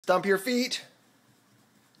Stomp your feet.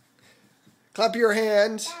 Clap your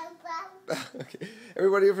hands. Okay.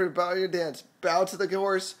 Everybody for Barnyard Dance. Bow to the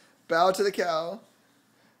horse. Bow to the cow.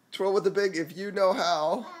 Twirl with the big if you know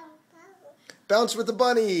how. Bounce with the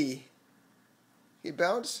bunny. You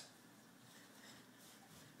bounce.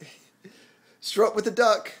 Strut with the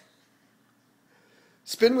duck.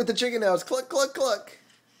 Spin with the chicken house. Cluck, cluck, cluck.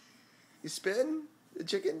 You spin the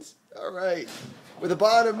chickens? All right. With a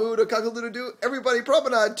bada mood, a cock-a-doodle-doo. Everybody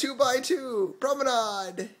promenade 2 by 2.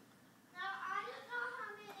 Promenade.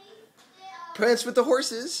 Prance with the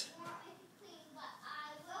horses.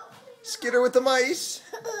 Skitter with the mice.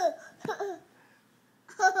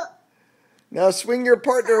 Now swing your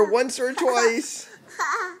partner once or twice.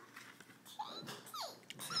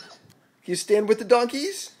 You stand with the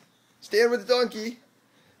donkeys. Stand with the donkey.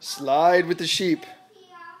 Slide with the sheep.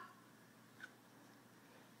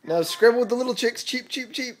 Now scramble with the little chicks. Cheep,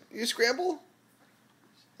 cheep, cheep. You scramble?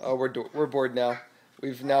 Oh, we're bored now.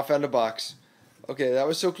 We've now found a box. Okay, that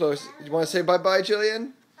was so close. You want to say bye-bye,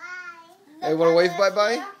 Gillian? Bye. Hey, you want to wave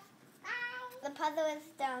bye-bye? Bye. The puzzle is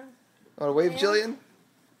done. Want to wave, Gillian?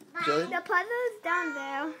 Gillian? The puzzle is done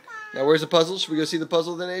there. Now, where's the puzzle? Should we go see the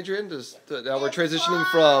puzzle then, Adrian? Now we're transitioning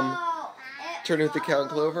from turning with the cow and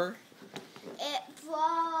clover. It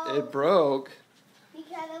broke. It broke.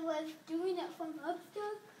 Because it was doing it from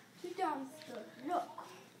upstairs to downstairs. Look.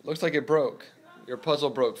 Looks like it broke. Your puzzle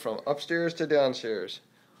broke from upstairs to downstairs.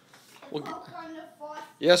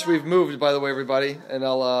 Yes, we've moved, by the way, everybody, and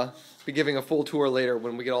I'll be giving a full tour later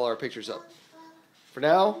when we get all our pictures up. For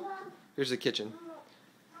now, here's the kitchen,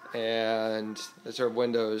 and there's our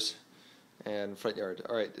windows and front yard.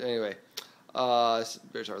 All right, anyway,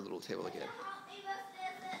 there's our little table again.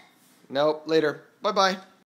 Nope, later. Bye-bye.